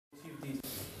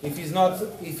If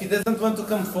he doesn't want to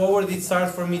come forward, it's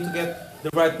hard for me to get the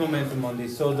right momentum on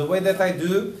this. So the way that I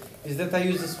do is that I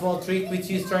use a small trick, which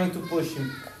is trying to push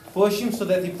him. Push him so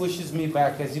that he pushes me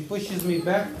back. As he pushes me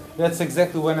back, that's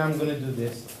exactly when I'm going to do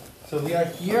this. So we are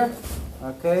here,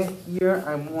 okay, here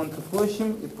I want to push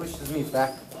him, he pushes me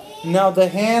back. Now the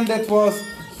hand that was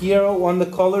here on the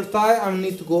collar tie, I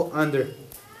need to go under.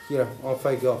 Here, off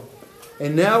I go.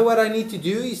 And now what I need to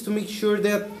do is to make sure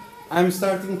that I'm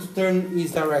starting to turn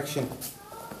his direction.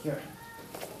 Here.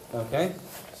 Okay,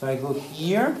 so I go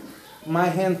here, my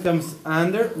hand comes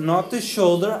under, not the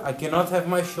shoulder, I cannot have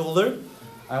my shoulder.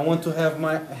 I want to have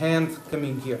my hand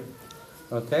coming here.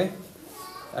 Okay?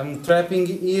 I'm trapping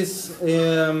his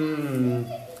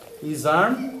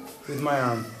arm with my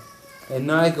arm. And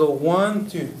now I go 1,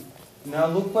 2. Now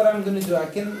look what I'm going to do. I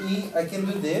can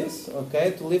do this,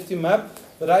 okay, to lift him up.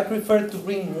 But I prefer to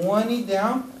bring one knee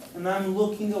down and I'm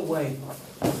looking away.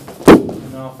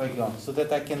 And off I go. So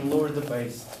that I can lower the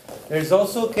base. There's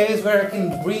also a case where I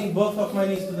can bring both of my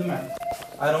knees to the mat.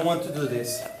 I don't want to do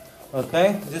this.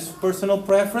 Okay? Just personal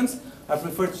preference. I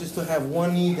prefer just to have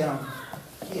one knee down.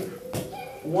 Here.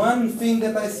 One thing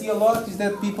that I see a lot is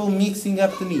that people mixing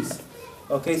up the knees.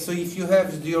 Okay, so if you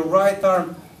have your right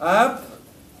arm up,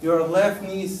 your left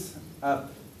knee is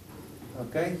up.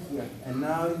 Okay, here. And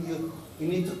now you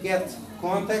need to get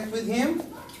contact with him,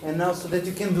 and now so that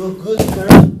you can do a good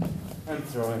turn and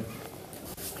throw him.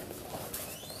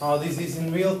 How this is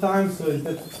in real time, so it's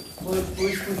that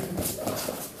push.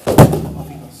 Off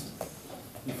he goes.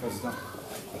 He falls down.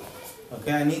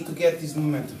 Okay, I need to get this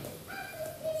momentum.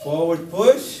 Forward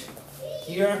push,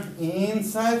 here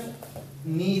inside,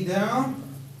 knee down,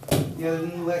 the other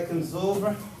knee leg comes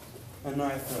over, and now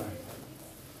I throw.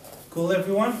 Cool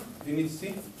everyone? You need to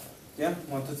see? Yeah,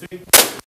 1, 2, 3.